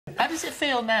How does it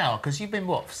feel now? Because you've been,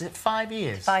 what, is it 5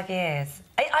 years? 5 years.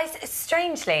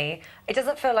 Strangely, it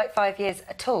doesn't feel like 5 years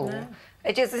at all. No.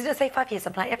 It just say 5 years.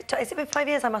 I'm like, has it been 5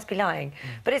 years? I must be lying.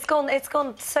 But it's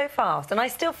gone so fast, and I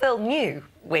still feel new,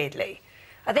 weirdly.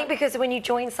 I think because when you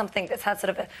join something that's had sort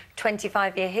of a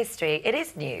 25-year history, it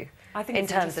is new. I think in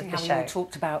terms of the show. You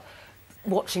talked about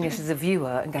watching it as a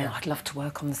viewer and going, oh, I'd love to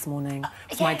work on this morning.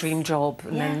 It's my dream job,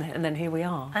 and then here we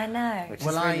are. I know.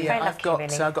 Well, I've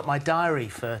got my diary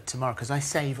for tomorrow because I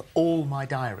save all my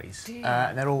diaries.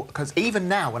 And they're all because even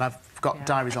now when I've got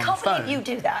diaries on the phone. I can't believe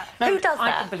you do that. No, who does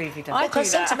that? I can believe he does. I do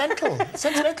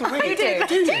sentimental, really. You do?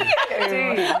 Do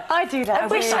you? I do that. I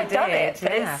wish I'd done it.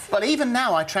 Yeah. Well, even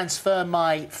now I transfer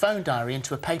my phone diary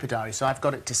into a paper diary, so I've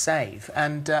got it to save.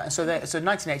 And so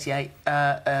 1988,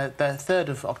 the 3rd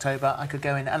of October, I could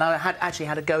go in, and I actually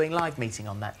had a going live meeting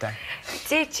on that day.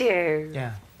 Did you?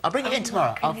 Yeah. I'll bring it in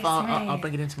tomorrow. I'll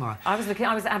bring it in tomorrow. I was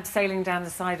abseiling down the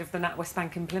side of the NatWest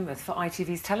Bank in Plymouth for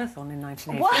ITV's telethon in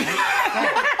 1988. What?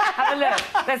 Have a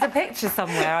look. There's a picture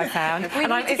somewhere I found. It's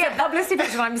a publicity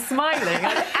picture and I'm smiling.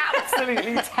 I'm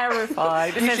absolutely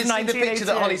terrified. You should see the picture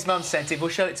that Holly's mum sent in. We'll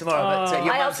show it tomorrow. But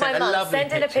your mum sent a lovely picture.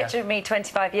 Send in a picture of me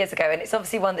 25 years ago, and it's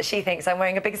obviously one that she thinks I'm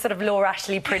wearing a big sort of Laura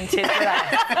Ashley printed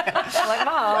dress. I'm like,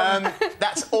 Mum.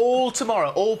 That's all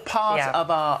tomorrow. All part of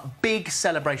our big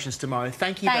celebrations tomorrow.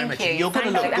 Thank you very much. You're going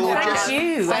to look gorgeous. Thank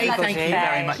you. Thank you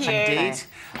very much indeed.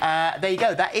 There you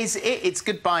go. That is it. It's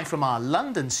goodbye from our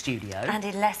London studio. And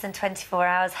in less than 24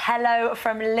 hours, hello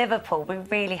from Liverpool. We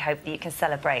really hope that you can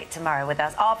celebrate tomorrow with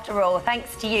us. After all,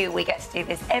 thanks to you, we get to do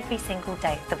this every single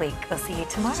day of the week. We'll see you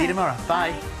tomorrow. See you tomorrow.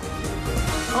 Bye.